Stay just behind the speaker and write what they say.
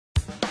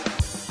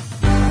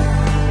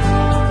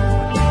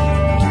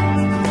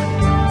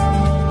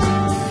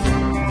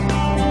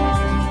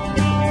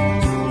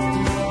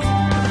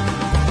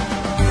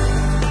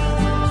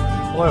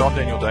I'm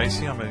Daniel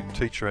Dacey, I'm a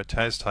teacher at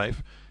TasTAFE,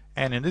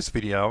 and in this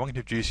video I want to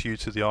introduce you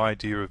to the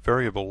idea of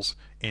variables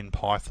in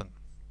Python.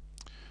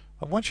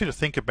 I want you to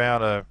think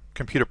about a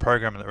computer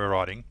program that we're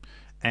writing,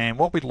 and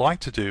what we'd like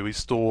to do is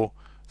store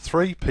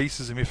three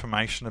pieces of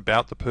information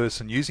about the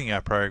person using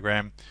our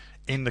program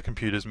in the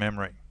computer's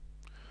memory.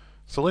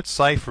 So let's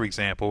say, for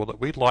example, that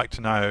we'd like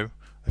to know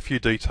a few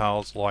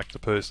details like the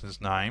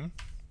person's name,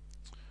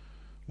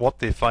 what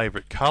their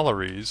favourite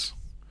colour is,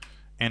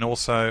 and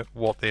also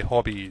what their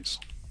hobby is.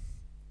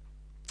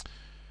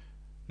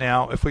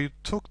 Now, if we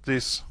took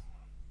this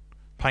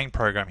paint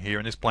program here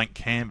and this blank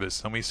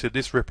canvas and we said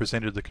this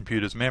represented the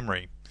computer's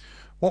memory,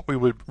 what we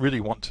would really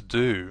want to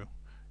do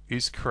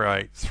is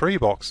create three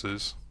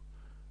boxes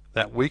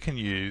that we can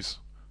use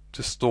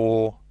to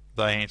store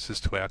the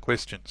answers to our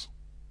questions.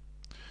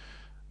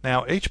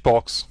 Now, each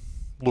box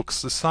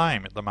looks the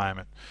same at the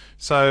moment,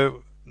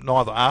 so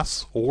neither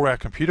us or our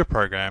computer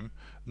program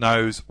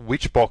knows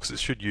which box it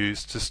should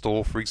use to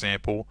store, for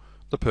example,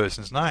 the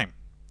person's name.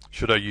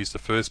 Should I use the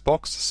first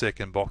box, the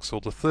second box, or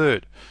the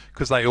third?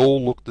 Because they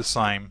all look the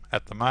same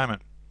at the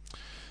moment.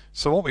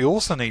 So what we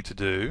also need to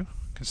do,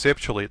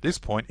 conceptually at this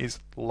point, is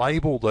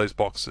label those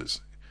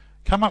boxes.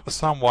 Come up with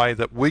some way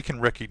that we can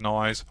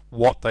recognize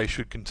what they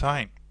should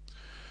contain.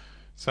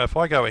 So if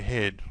I go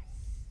ahead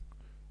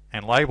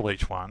and label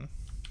each one,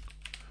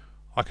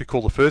 I could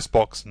call the first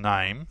box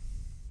name,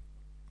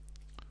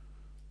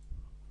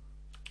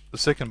 the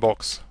second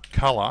box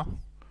color,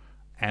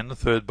 and the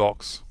third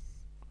box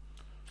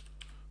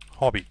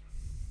hobby.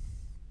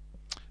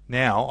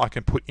 Now I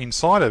can put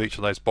inside of each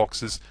of those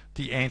boxes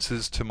the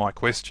answers to my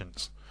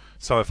questions.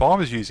 So if I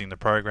was using the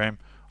program,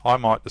 I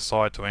might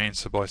decide to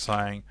answer by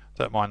saying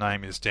that my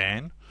name is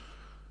Dan,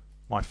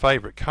 my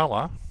favorite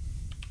color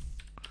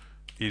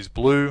is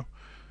blue,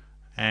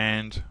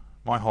 and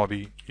my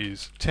hobby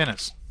is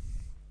tennis.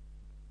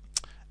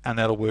 And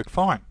that'll work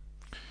fine.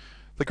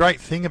 The great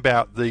thing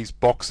about these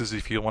boxes,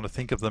 if you want to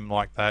think of them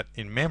like that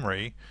in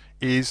memory,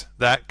 is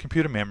that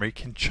computer memory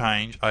can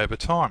change over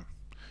time.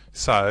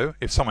 So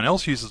if someone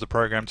else uses the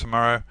program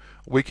tomorrow,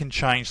 we can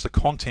change the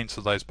contents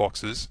of those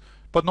boxes,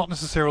 but not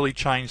necessarily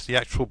change the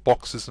actual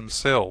boxes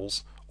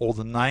themselves or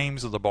the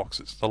names of the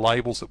boxes, the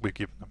labels that we've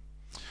given them.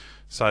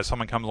 So if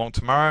someone comes along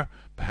tomorrow,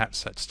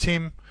 perhaps that's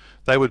Tim,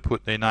 they would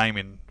put their name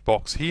in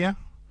box here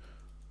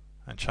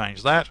and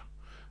change that,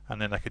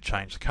 and then they could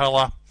change the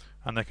color,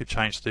 and they could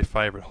change their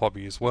favorite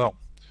hobby as well.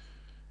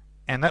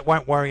 And that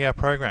won't worry our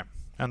program.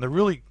 And the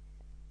really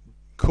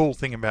cool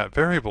thing about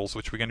variables,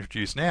 which we're going to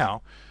introduce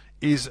now,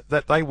 is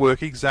that they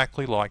work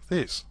exactly like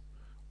this.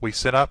 We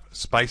set up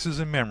spaces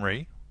in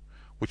memory,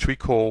 which we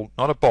call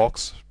not a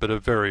box but a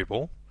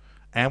variable,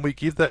 and we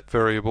give that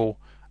variable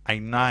a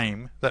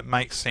name that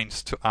makes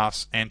sense to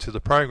us and to the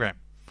program.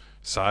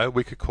 So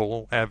we could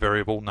call our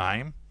variable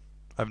name,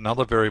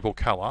 another variable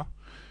color,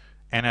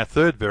 and our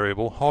third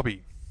variable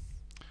hobby.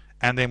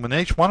 And then with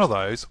each one of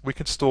those we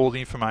can store the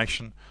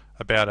information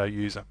about our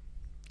user.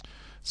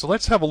 So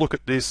let's have a look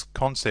at this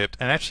concept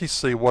and actually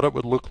see what it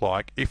would look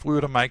like if we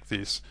were to make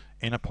this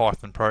in a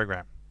Python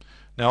program.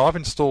 Now, I've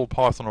installed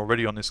Python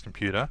already on this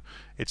computer.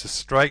 It's a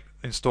straight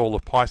install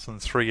of Python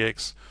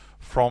 3x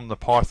from the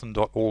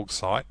python.org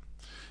site.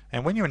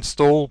 And when you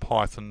install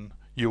Python,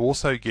 you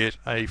also get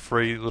a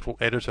free little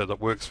editor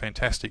that works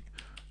fantastic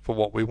for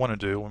what we want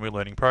to do when we're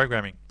learning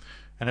programming.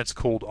 And it's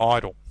called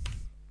idle.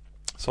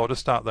 So I'll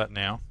just start that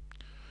now.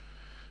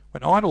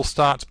 When idle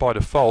starts by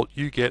default,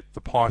 you get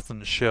the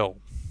Python shell.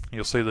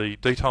 You'll see the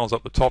details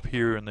up the top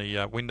here in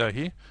the window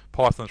here,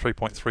 Python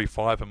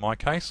 3.35 in my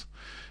case,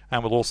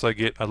 and we'll also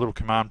get a little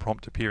command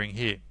prompt appearing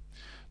here.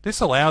 This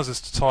allows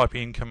us to type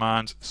in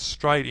commands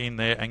straight in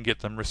there and get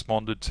them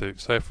responded to.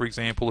 So for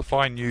example, if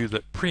I knew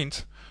that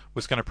print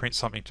was going to print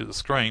something to the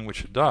screen,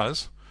 which it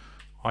does,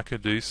 I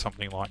could do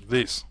something like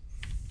this.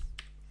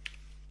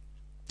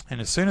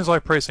 And as soon as I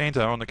press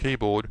enter on the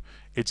keyboard,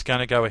 it's going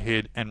to go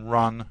ahead and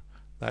run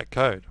that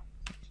code.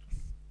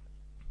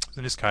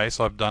 In this case,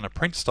 I've done a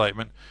print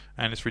statement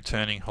and it's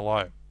returning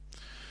hello.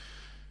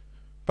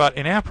 But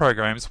in our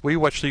programs,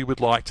 we actually would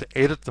like to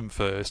edit them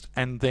first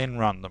and then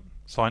run them.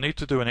 So I need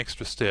to do an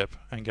extra step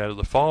and go to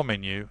the File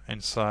menu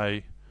and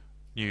say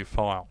New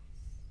File.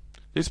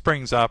 This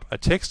brings up a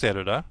text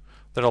editor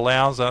that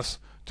allows us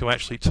to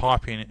actually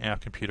type in our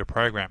computer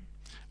program.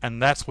 And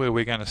that's where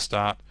we're going to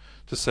start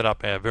to set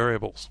up our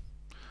variables.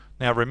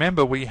 Now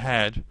remember, we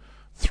had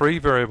three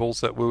variables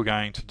that we were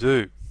going to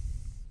do.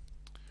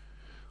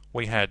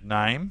 We had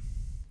name,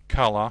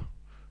 color,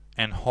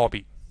 and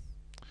hobby.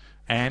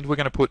 And we're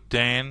going to put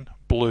Dan,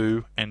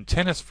 blue, and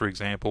tennis, for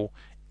example,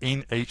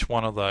 in each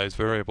one of those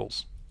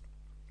variables.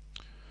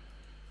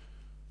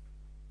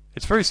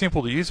 It's very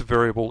simple to use a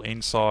variable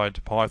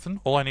inside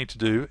Python. All I need to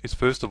do is,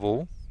 first of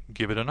all,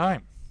 give it a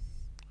name.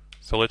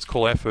 So let's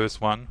call our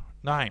first one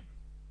name.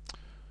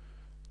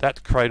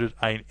 That created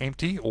an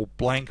empty or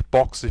blank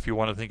box, if you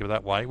want to think of it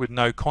that way, with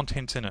no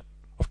contents in it.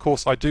 Of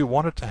course, I do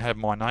want it to have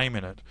my name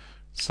in it.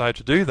 So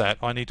to do that,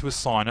 I need to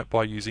assign it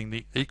by using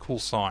the equal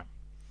sign.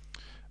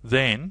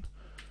 Then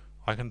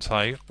I can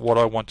say what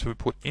I want to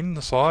put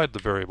inside the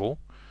variable,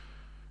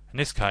 in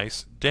this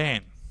case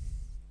Dan.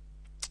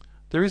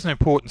 There is an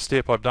important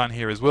step I've done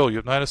here as well.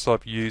 You'll notice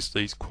I've used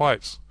these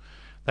quotes.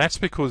 That's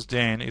because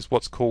Dan is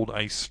what's called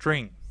a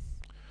string.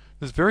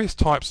 There's various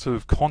types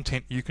of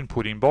content you can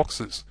put in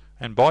boxes,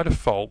 and by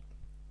default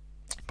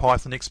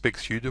Python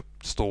expects you to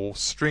store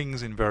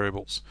strings in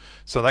variables.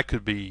 So that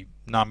could be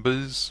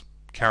numbers,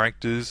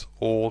 characters,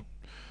 or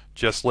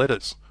just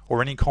letters,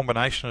 or any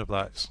combination of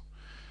those.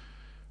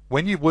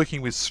 When you're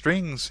working with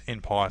strings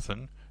in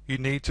Python, you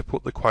need to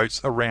put the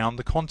quotes around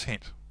the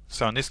content.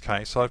 So in this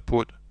case I've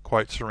put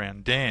quotes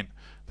around Dan.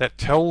 That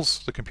tells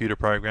the computer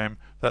program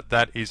that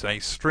that is a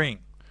string,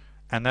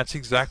 and that's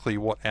exactly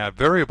what our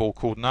variable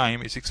called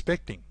name is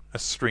expecting, a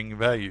string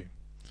value.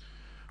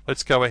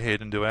 Let's go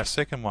ahead and do our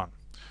second one.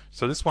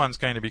 So this one's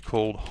going to be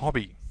called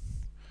hobby,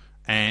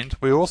 and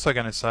we're also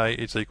going to say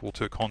it's equal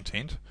to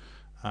content,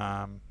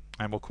 and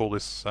we'll call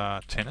this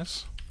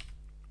tennis.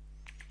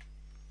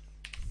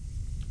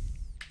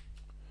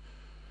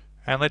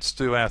 And let's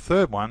do our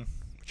third one,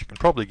 which you can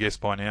probably guess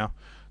by now.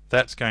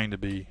 That's going to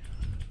be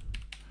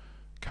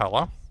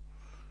color,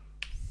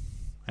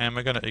 and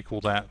we're going to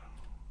equal that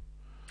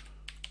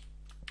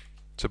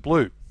to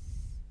blue.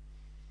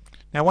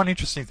 Now, one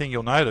interesting thing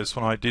you'll notice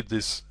when I did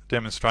this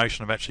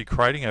demonstration of actually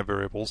creating our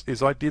variables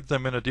is I did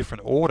them in a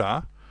different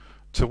order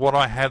to what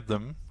I had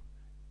them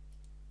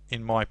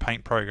in my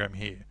Paint program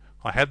here.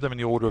 I had them in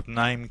the order of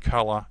name,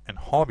 color, and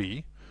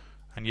hobby,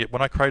 and yet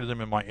when I created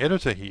them in my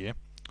editor here,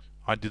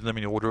 I did them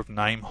in the order of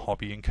name,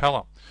 hobby, and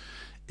color.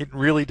 It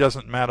really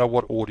doesn't matter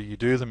what order you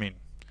do them in.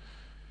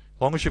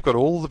 As long as you've got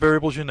all the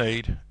variables you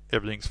need,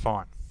 everything's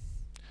fine.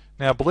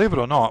 Now, believe it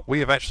or not, we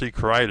have actually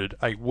created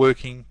a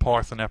working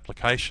Python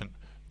application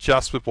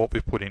just with what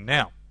we've put in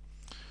now.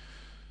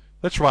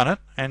 Let's run it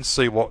and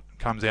see what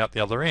comes out the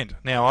other end.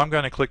 Now, I'm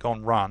going to click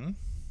on Run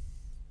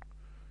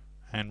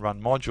and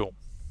Run Module.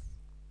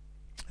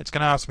 It's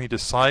going to ask me to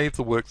save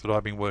the work that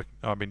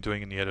I've been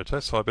doing in the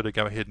editor, so I better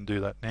go ahead and do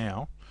that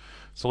now.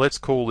 So let's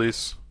call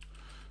this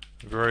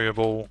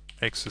variable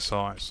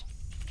exercise.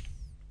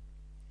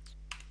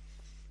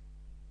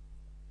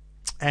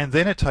 And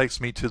then it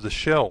takes me to the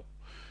shell.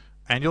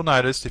 And you'll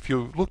notice, if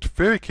you looked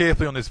very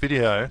carefully on this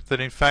video, that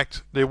in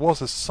fact there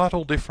was a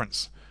subtle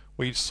difference.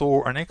 We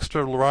saw an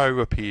extra row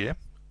appear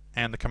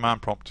and the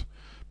command prompt,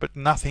 but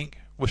nothing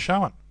was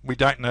shown. We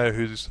don't know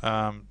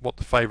what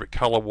the favorite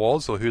color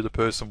was, or who the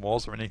person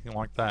was, or anything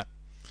like that.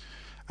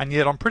 And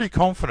yet I'm pretty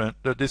confident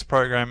that this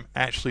program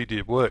actually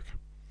did work.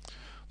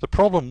 The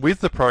problem with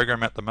the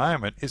program at the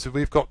moment is that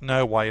we've got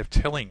no way of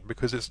telling,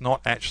 because it's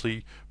not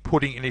actually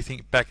putting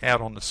anything back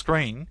out on the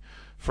screen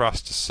for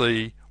us to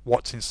see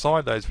what's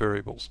inside those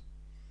variables.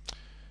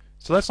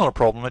 So that's not a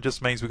problem. It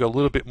just means we've got a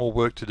little bit more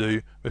work to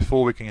do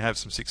before we can have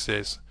some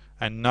success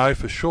and know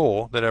for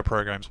sure that our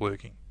program's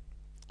working.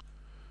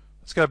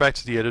 Let's go back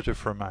to the editor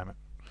for a moment.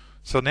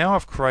 So now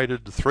I've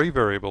created the three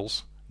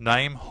variables,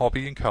 name,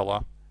 hobby, and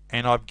color,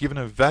 and I've given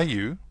a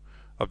value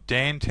of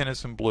Dan,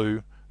 tennis, and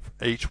blue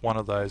for each one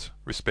of those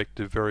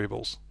respective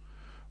variables.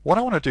 What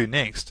I want to do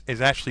next is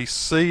actually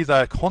see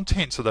the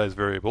contents of those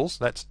variables,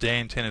 that's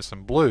Dan, tennis,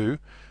 and blue,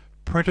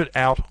 printed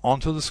out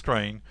onto the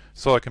screen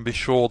so I can be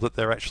sure that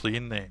they're actually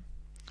in there.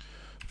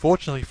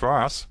 Fortunately for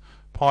us,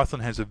 Python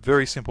has a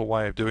very simple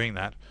way of doing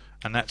that,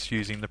 and that's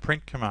using the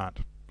print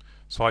command.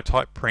 So I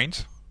type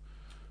print,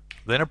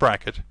 then a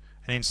bracket,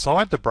 and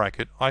inside the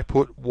bracket I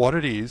put what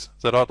it is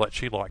that I'd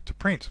actually like to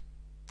print.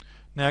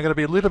 Now I've got to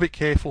be a little bit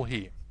careful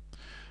here.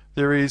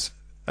 There is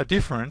a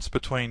difference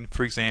between,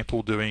 for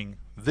example, doing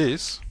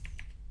this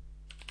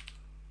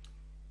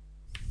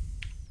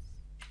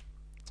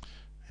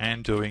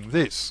and doing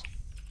this.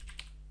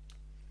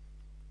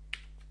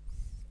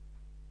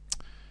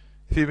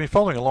 If you've been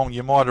following along,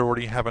 you might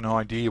already have an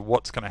idea of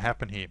what's going to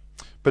happen here.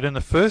 But in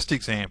the first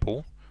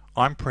example,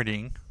 I'm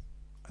printing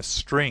a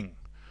string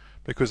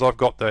because I've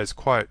got those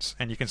quotes,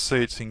 and you can see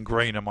it's in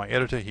green on my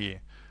editor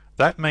here.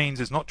 That means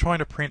it's not trying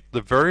to print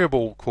the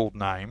variable called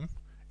name,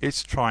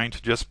 it's trying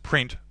to just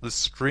print the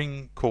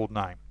string called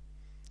name.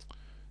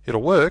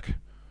 It'll work,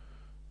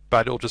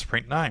 but it'll just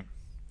print name.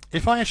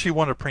 If I actually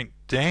want to print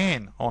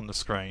Dan on the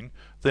screen,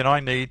 then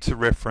I need to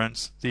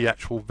reference the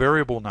actual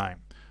variable name.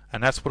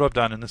 And that's what I've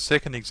done in the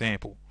second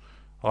example.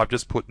 I've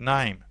just put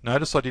name.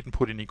 Notice I didn't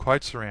put any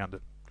quotes around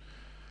it.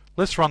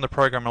 Let's run the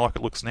program like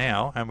it looks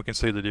now, and we can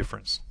see the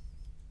difference.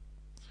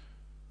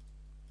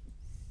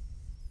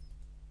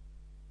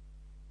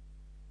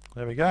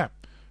 There we go.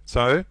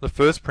 So the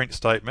first print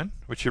statement,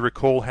 which you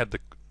recall had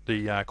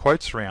the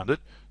quotes around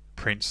it,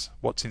 prints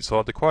what's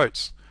inside the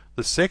quotes.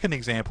 The second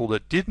example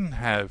that didn't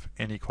have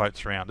any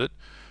quotes around it,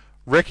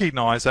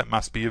 recognized that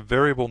must be a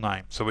variable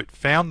name. So it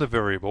found the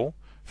variable,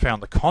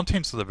 found the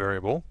contents of the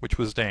variable, which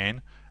was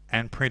Dan,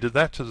 and printed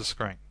that to the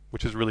screen,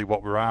 which is really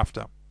what we're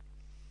after.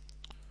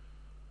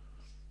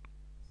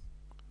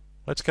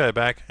 Let's go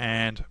back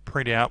and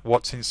print out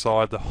what's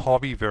inside the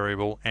hobby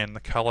variable and the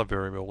color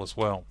variable as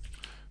well.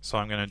 So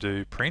I'm going to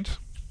do print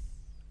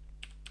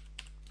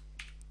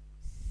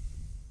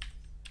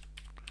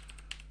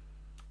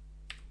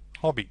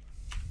hobby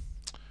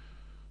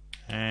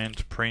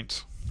and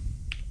print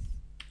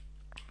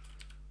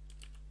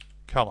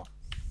colour.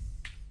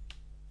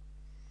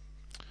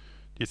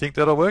 Do you think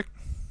that'll work?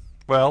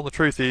 Well, the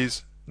truth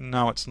is,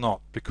 no, it's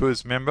not,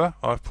 because remember,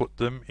 I've put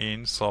them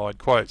inside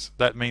quotes.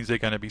 That means they're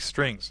going to be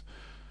strings.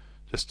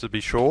 Just to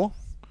be sure,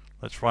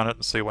 let's run it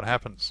and see what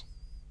happens.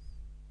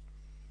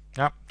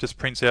 Yep, just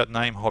prints out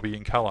name, hobby,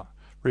 and colour.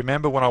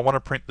 Remember, when I want to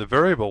print the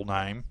variable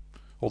name,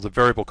 or the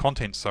variable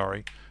content,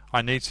 sorry,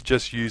 I need to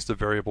just use the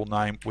variable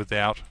name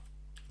without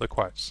the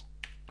quotes.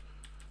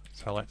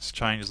 So let's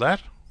change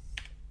that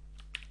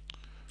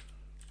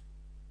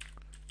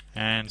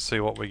and see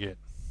what we get.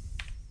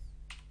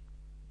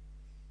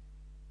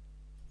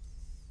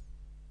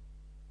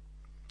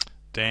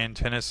 Dan,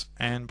 tennis,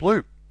 and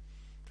blue.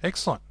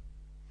 Excellent.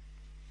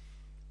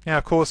 Now,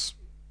 of course,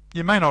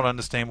 you may not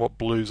understand what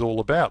blue's all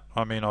about.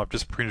 I mean, I've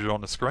just printed it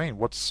on the screen.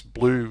 What's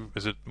blue?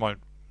 Is it I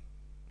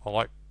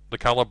like the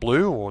colour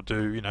blue, or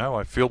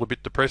I feel a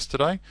bit depressed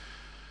today?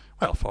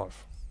 Well, if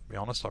I've to be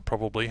honest, I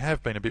probably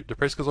have been a bit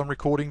depressed because I'm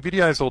recording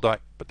videos all day,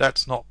 but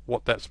that's not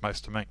what that's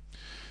supposed to mean.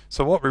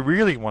 So what we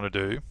really want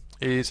to do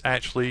is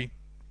actually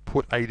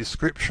put a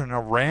description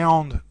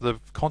around the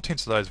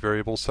contents of those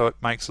variables so it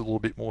makes a little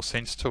bit more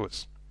sense to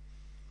us.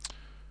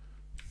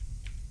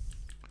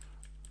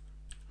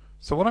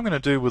 So what I'm going to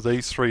do with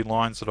these 3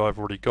 lines that I've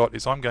already got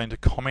is I'm going to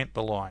comment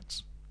the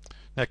lines.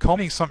 Now,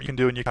 commenting is something you can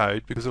do in your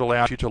code because it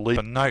allows you to leave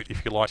a note,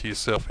 if you like, to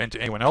yourself and to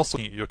anyone else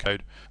looking at your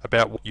code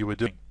about what you were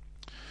doing.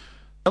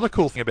 The other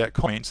cool thing about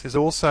comments is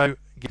also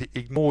get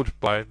ignored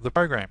by the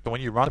program. So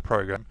when you run the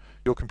program,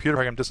 your computer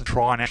program doesn't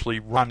try and actually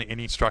run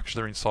any instructions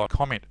that are inside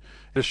comment.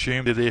 It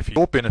assumes they're there for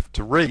your benefit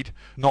to read,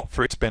 not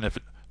for its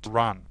benefit to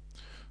run.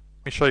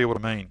 Let me show you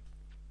what I mean.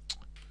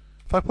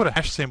 If I put a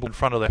hash symbol in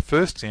front of that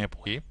first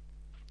example here,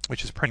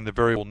 which is printing the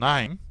variable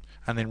name,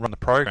 and then run the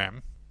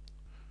program,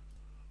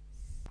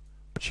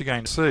 what you're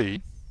going to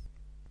see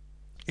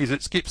is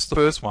it skips the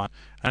first one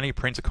and only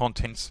prints the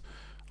contents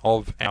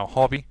of our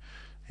hobby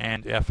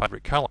and our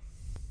favourite colour.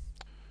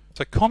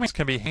 So comments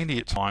can be handy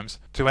at times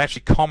to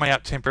actually comment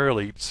out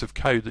temporarily bits of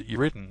code that you've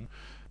written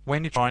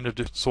when you're trying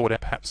to sort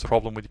out perhaps a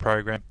problem with your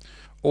program,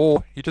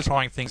 or you're just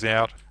trying things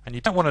out and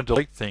you don't want to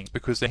delete things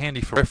because they're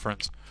handy for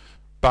reference,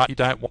 but you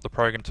don't want the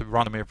program to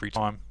run them every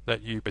time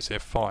that you press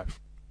F5.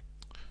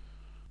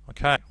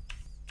 Okay.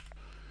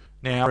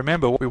 Now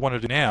remember, what we want to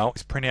do now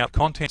is print out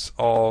contents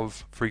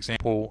of, for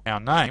example, our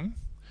name,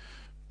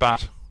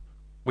 but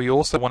we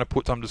also want to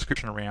put some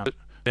description around it,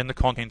 then the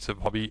contents of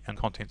hobby and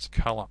contents of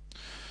colour.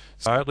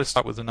 So let's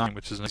start with the name,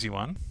 which is an easy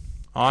one.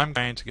 I'm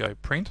going to go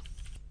print,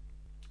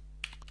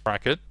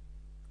 bracket,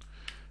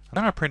 and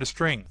then I print a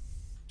string.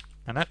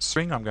 And that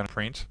string I'm going to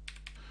print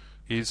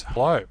is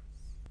hello.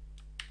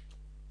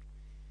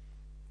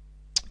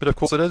 But of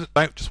course, I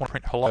don't just want to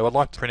print hello, I'd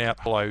like to print out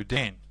hello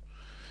Dan.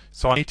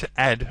 So I need to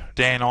add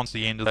Dan onto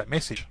the end of that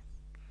message.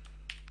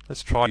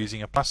 Let's try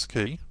using a plus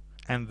key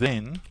and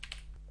then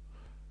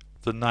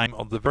the name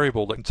of the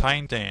variable that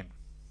contains Dan.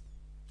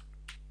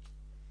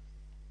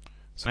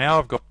 So now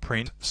I've got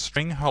print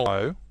string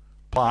hello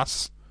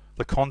plus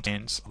the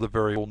contents of the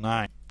variable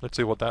name. Let's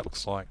see what that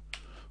looks like.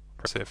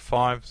 Press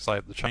F5,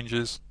 save the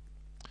changes,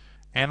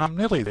 and I'm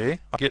nearly there.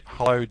 I get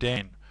hello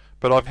Dan,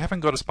 but I haven't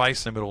got a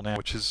space in the middle now,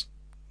 which is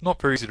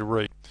not very easy to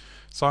read.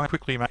 So I'm going to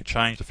quickly make a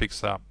change to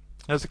fix that.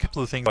 There's a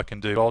couple of things I can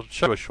do. I'll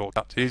show you a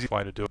shortcut. The easiest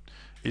way to do it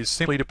is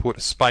simply to put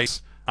a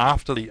space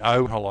after the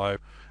O hello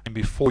and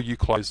before you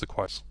close the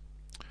quotes.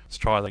 Let's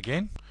try that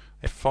again.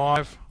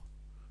 F5,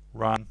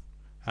 run,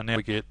 and now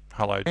we get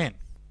hello Dan.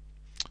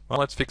 Well,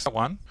 let's fix that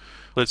one.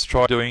 Let's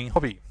try doing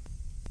hobby.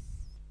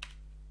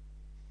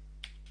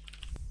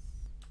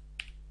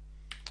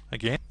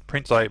 Again,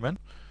 print statement.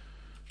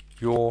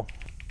 Your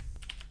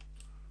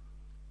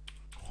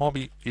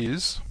hobby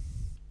is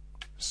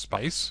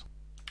space,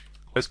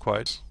 close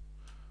quotes,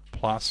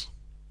 plus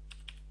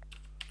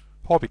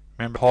hobby.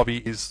 Remember, hobby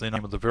is the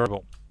name of the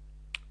variable.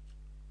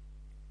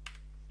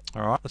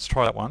 Alright, let's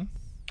try that one.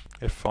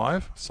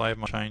 F5, save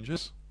my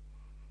changes.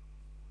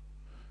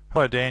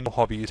 Hello Dan, your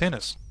hobby is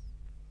tennis.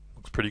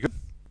 Looks pretty good.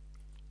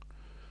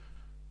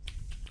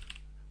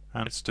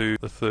 And let's do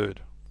the third.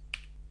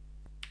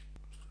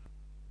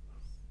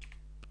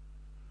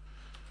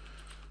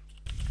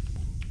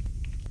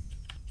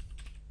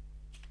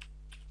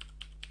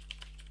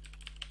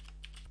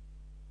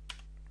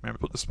 Remember,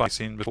 put the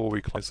space in before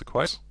we close the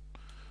quotes,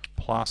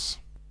 plus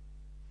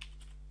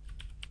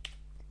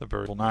the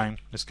variable name, in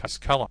this case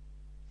colour.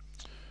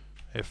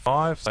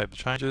 F5, save the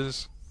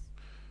changes.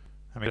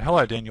 And we get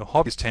hello Dan, your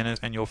hobby is tennis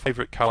and your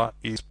favourite colour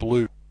is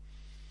blue.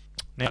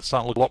 Now it's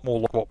starting to look a lot more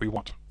like what we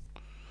want.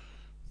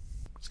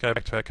 Let's go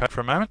back to our code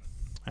for a moment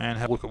and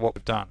have a look at what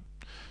we've done.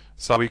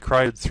 So we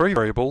created 3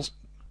 variables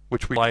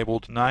which we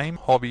labelled name,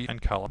 hobby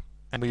and colour,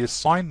 and we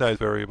assigned those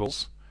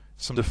variables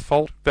some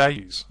default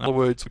values. In other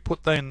words, we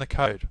put them in the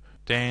code,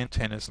 Dan,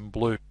 tennis and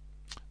blue.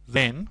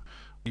 Then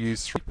we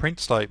use 3 print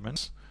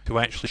statements to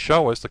actually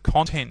show us the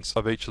contents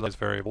of each of those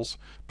variables,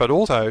 but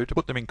also to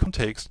put them in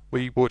context,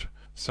 we put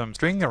some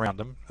string around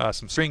them,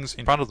 some strings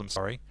in front of them,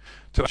 sorry,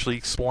 to actually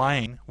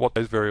explain what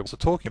those variables are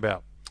talking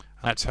about.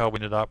 And that's how we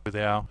ended up with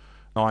our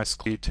nice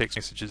clear text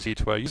messages here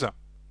to our user.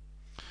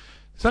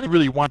 There's only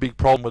really one big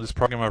problem with this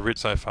program I've written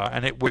so far,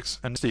 and it works,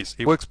 and it's this.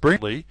 It works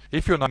brilliantly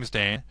if your name is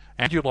Dan,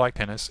 and you like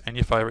tennis, and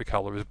your favourite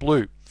colour is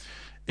blue.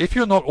 If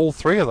you're not all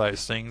three of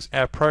those things,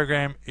 our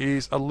program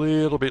is a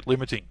little bit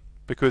limiting,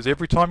 because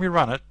every time you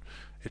run it,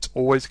 it's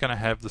always going to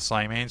have the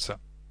same answer.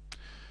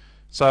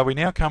 So we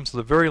now come to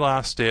the very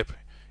last step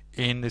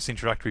in this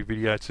introductory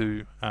video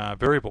to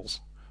variables.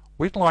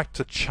 We'd like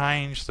to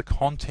change the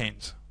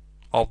content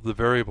of the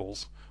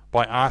variables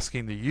by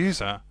asking the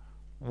user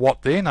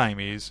what their name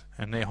is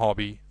and their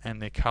hobby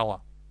and their colour.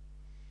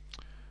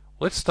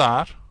 Let's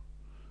start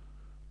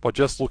by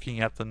just looking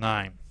at the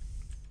name.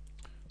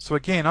 So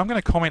again, I'm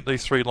going to comment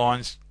these three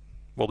lines,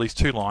 well, these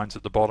two lines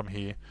at the bottom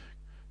here,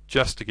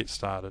 just to get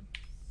started,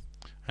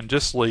 and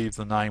just leave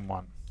the name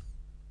one.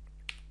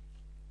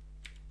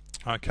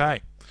 Okay,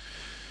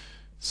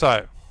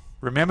 so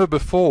remember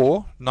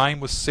before name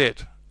was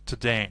set to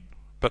Dan,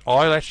 but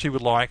I actually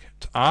would like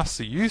to ask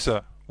the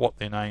user what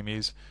their name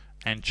is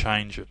and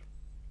change it.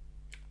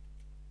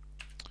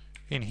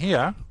 In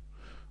here,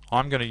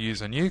 I'm going to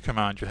use a new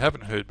command you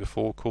haven't heard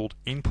before called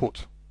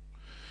input.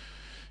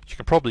 As you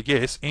can probably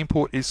guess,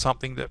 input is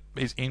something that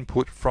is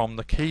input from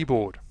the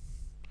keyboard.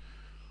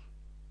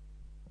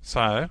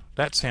 So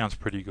that sounds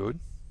pretty good.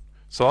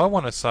 So I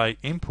want to say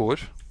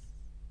input,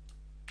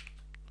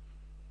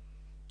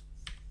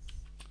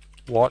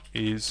 what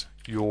is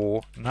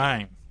your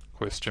name?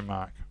 Question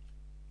mark.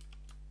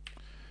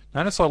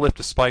 Notice I left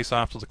a space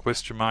after the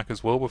question mark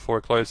as well before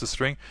I close the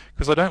string,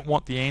 because I don't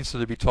want the answer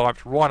to be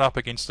typed right up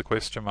against the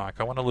question mark.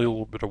 I want a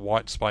little bit of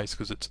white space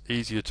because it's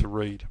easier to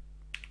read.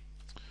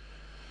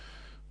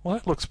 Well,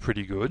 that looks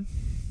pretty good.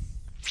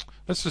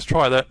 Let's just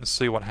try that and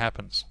see what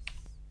happens.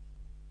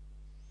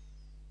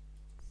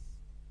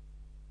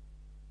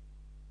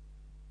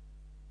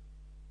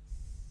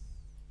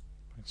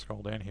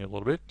 Scroll down here a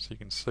little bit so you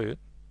can see it.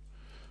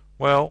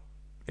 Well,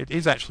 it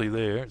is actually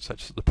there. It's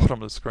actually at the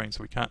bottom of the screen,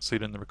 so we can't see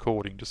it in the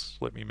recording.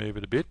 Just let me move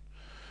it a bit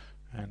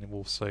and then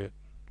we'll see it.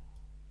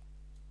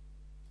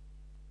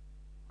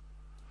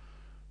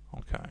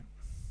 Okay,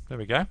 there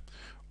we go.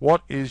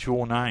 What is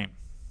your name?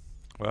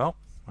 Well,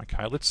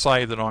 okay, let's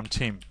say that I'm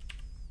Tim.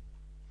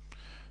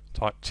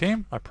 Type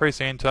Tim, I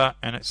press enter,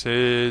 and it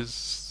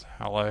says,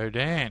 hello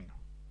Dan.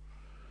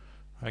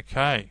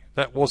 Okay,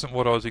 that wasn't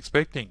what I was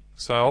expecting.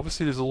 So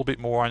obviously there's a little bit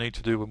more I need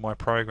to do with my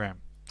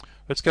program.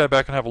 Let's go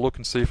back and have a look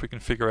and see if we can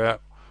figure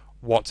out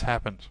what's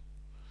happened.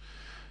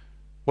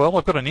 Well,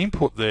 I've got an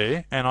input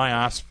there, and I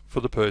asked for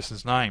the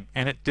person's name,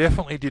 and it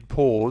definitely did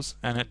pause,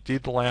 and it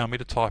did allow me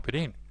to type it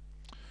in.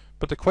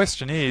 But the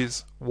question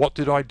is, what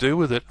did I do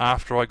with it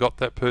after I got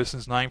that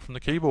person's name from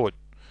the keyboard?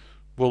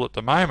 Well, at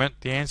the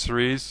moment, the answer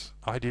is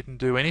I didn't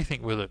do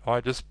anything with it.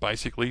 I just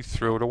basically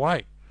threw it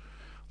away.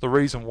 The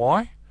reason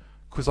why?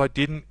 Because I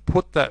didn't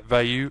put that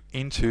value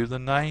into the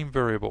name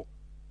variable.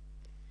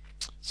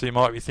 So you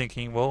might be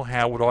thinking, well,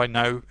 how would I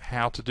know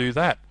how to do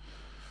that?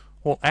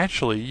 Well,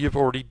 actually, you've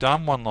already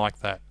done one like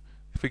that.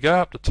 If we go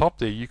up the top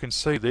there, you can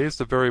see there's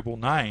the variable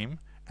name,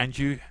 and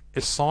you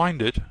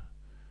assigned it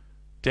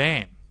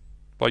Dan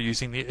by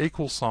using the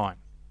equal sign.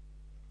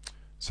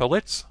 So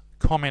let's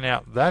comment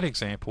out that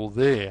example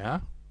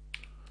there,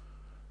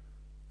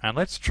 and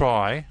let's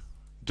try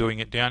doing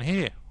it down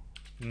here.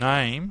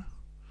 Name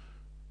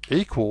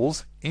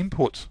equals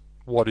input,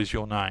 what is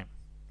your name?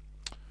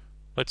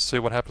 Let's see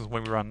what happens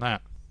when we run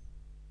that.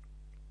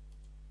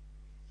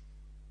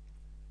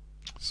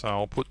 So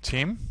I'll put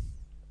Tim,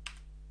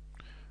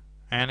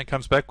 and it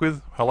comes back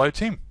with hello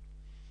Tim.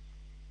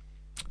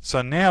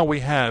 So now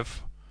we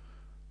have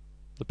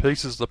the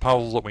pieces of the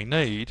puzzle that we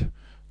need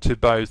to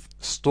both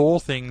store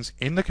things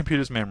in the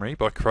computer's memory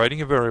by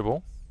creating a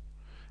variable,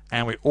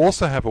 and we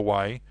also have a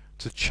way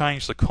to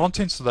change the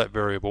contents of that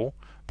variable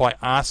by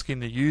asking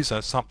the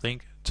user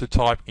something to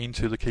type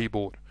into the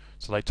keyboard.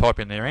 So they type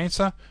in their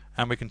answer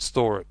and we can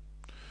store it.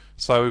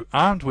 So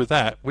armed with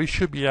that, we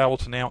should be able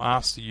to now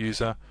ask the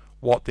user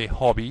what their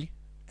hobby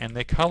and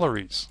their colour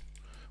is,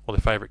 or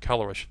their favourite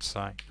colour I should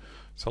say.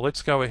 So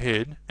let's go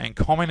ahead and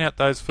comment out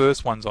those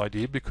first ones I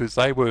did, because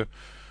they were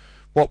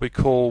what we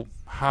call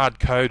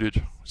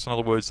hard-coded. So in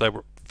other words, they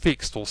were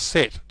fixed or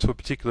set to a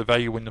particular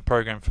value when the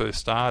program first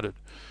started.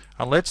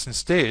 And let's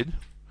instead,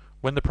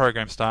 when the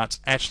program starts,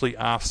 actually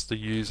ask the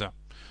user.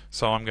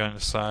 So I'm going to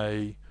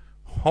say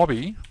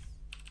hobby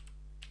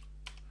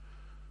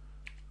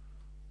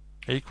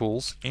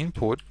equals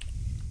input,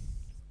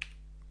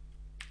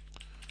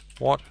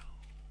 what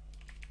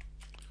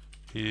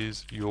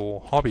is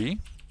your hobby?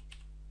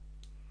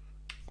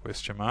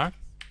 Question mark.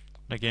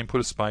 And again,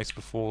 put a space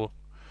before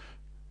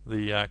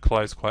the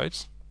close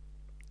quotes.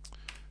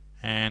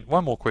 And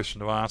one more question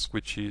to ask,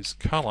 which is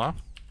colour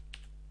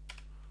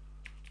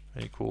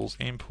equals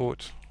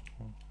input.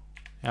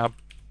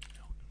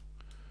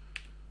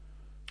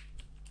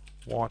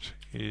 What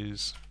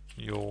is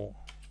your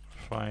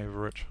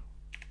favourite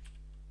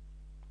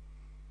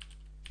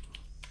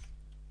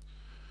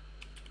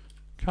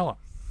colour?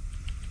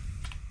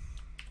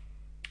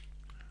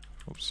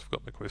 Oops, I've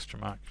got the question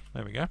mark.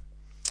 There we go.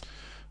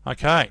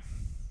 Okay.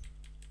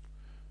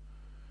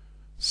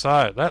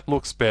 So that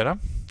looks better.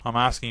 I'm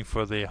asking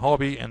for their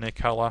hobby and their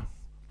colour.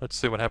 Let's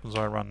see what happens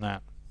when I run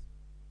that.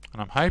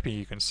 And I'm hoping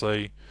you can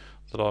see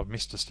that I've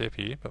missed a step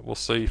here, but we'll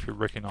see if you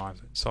recognise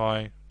it. So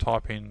I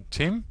type in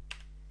Tim.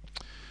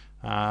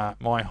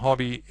 My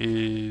hobby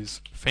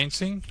is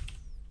fencing,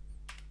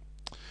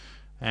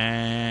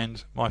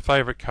 and my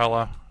favourite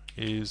colour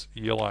is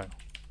yellow.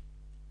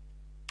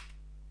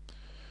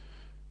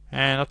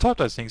 And I type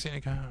those things in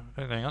and go,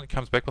 hang on, it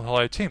comes back with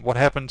hello Tim. What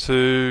happened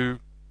to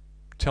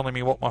telling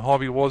me what my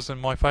hobby was and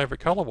my favourite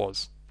colour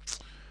was?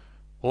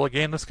 Well,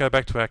 again, let's go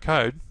back to our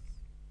code.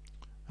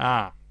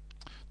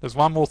 There's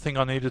one more thing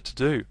I needed to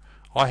do.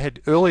 I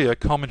had earlier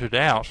commented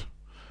out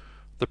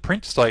the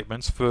print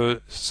statements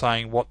for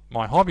saying what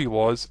my hobby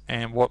was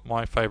and what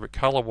my favourite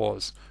colour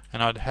was,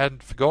 and I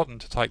had forgotten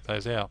to take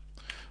those out.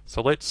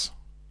 So let's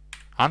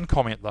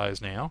uncomment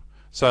those now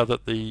so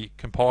that the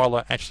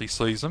compiler actually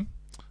sees them,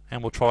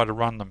 and we'll try to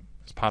run them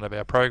as part of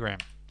our program.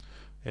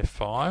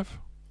 F5.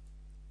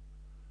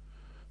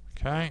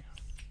 Okay,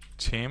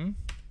 Tim,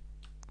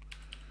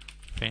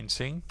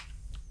 fencing,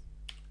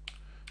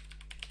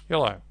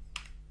 yellow.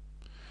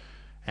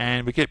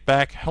 And we get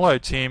back, hello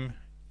Tim,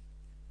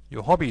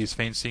 your hobby is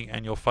fencing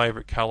and your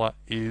favourite colour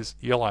is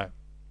yellow.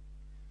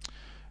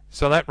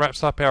 So that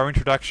wraps up our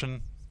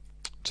introduction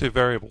to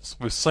variables.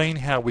 We've seen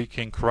how we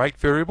can create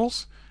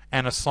variables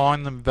and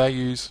assign them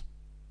values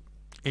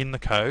in the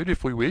code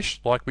if we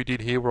wish, like we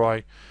did here where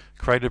I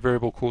created a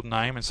variable called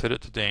name and set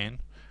it to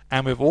Dan.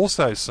 And we've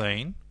also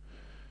seen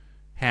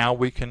how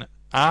we can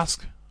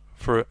ask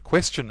for a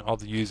question of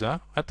the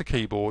user at the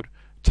keyboard,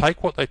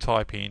 take what they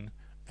type in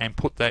and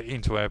put that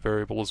into our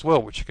variable as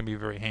well, which can be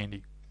very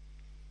handy.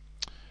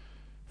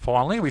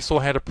 Finally, we saw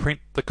how to print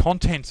the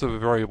contents of a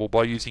variable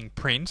by using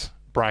print,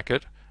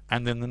 bracket,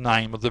 and then the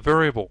name of the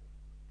variable.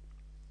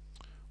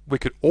 We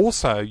could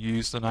also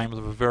use the name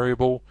of a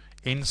variable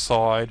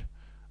inside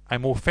a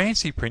more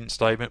fancy print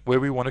statement where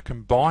we want to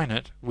combine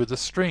it with a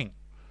string.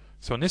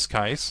 So in this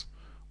case,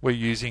 we're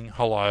using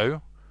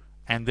hello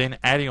and then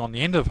adding on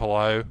the end of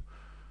hello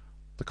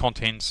the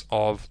contents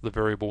of the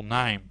variable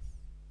name.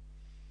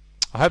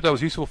 I hope that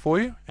was useful for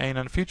you, and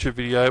in a future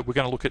video we're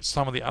going to look at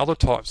some of the other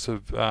types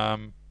of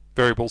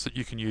variables that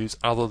you can use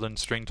other than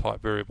string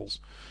type variables.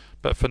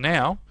 But for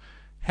now,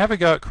 have a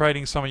go at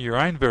creating some of your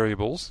own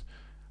variables,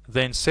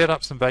 then set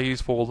up some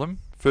values for them,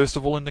 first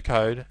of all in the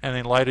code, and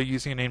then later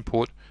using an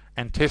input,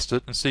 and test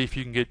it and see if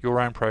you can get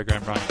your own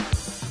program running.